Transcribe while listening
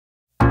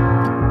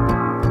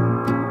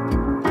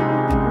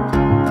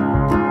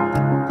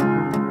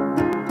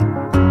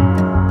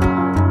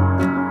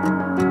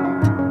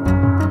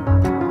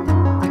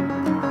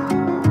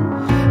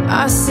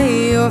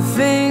your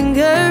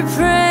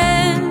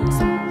fingerprints,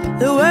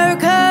 the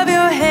work of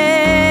your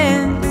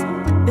hands.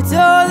 It's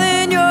all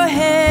in your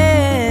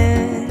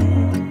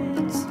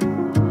hands.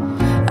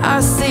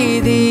 I see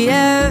the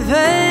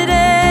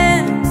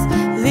evidence,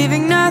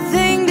 leaving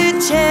nothing to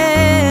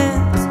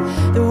chance.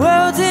 The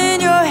world's in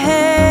your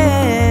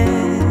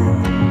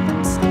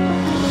hands.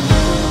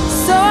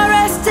 So I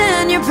rest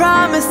in your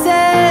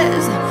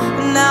promises.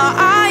 Now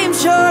I am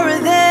sure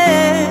of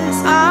this,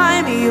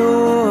 I'm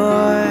yours.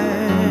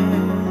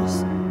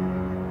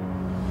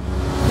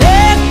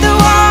 Let the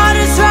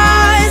waters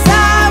rise,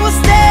 I will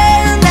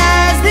stand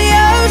as the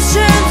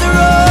oceans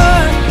roar.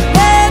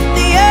 Let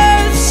the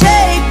earth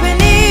shake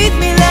beneath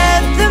me,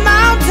 let the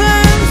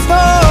mountains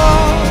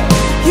fall.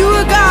 You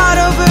are God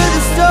over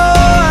the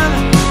storm,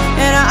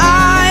 and I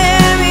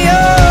am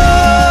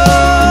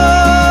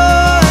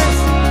yours.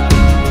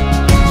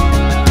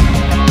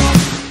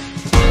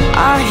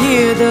 I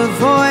hear the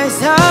voice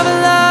of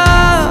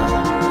love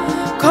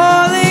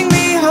calling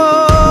me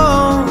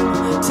home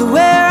to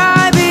where I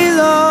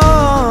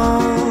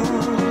belong.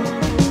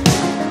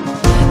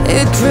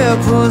 It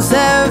cripples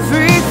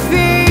every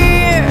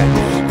fear,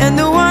 and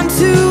the ones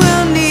who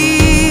will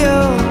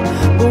kneel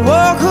will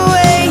walk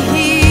away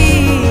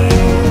healed.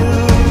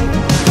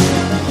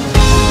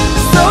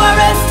 So I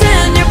rest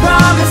in your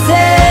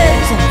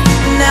promises.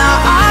 Now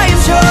I am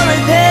sure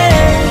of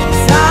this,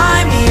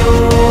 I'm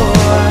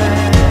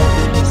yours.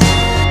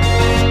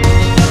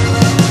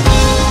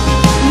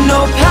 No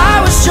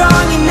power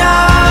strong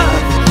enough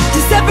to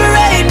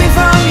separate me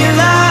from your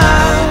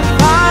love,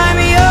 I'm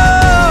yours.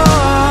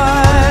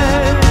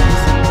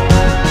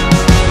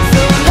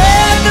 So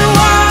let the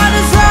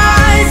waters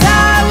rise, I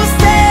will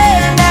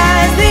stand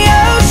as the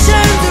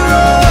oceans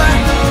roar.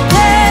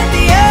 Let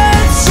the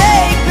earth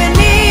shake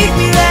beneath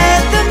me,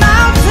 let the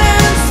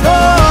mountains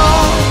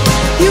fall.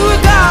 You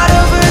are God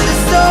over the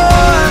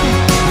storm,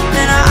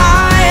 and I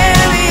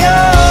am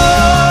yours.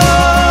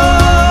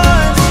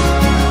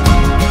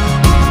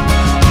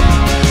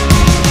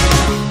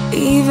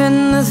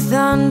 Even the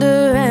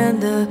thunder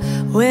and the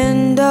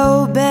wind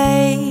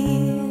obey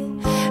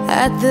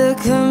at the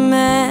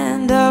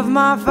command of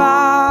my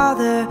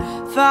Father.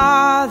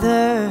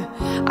 Father,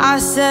 I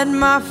set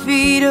my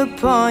feet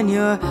upon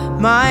your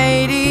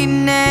mighty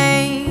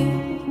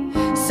name.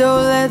 So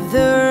let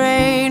the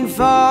rain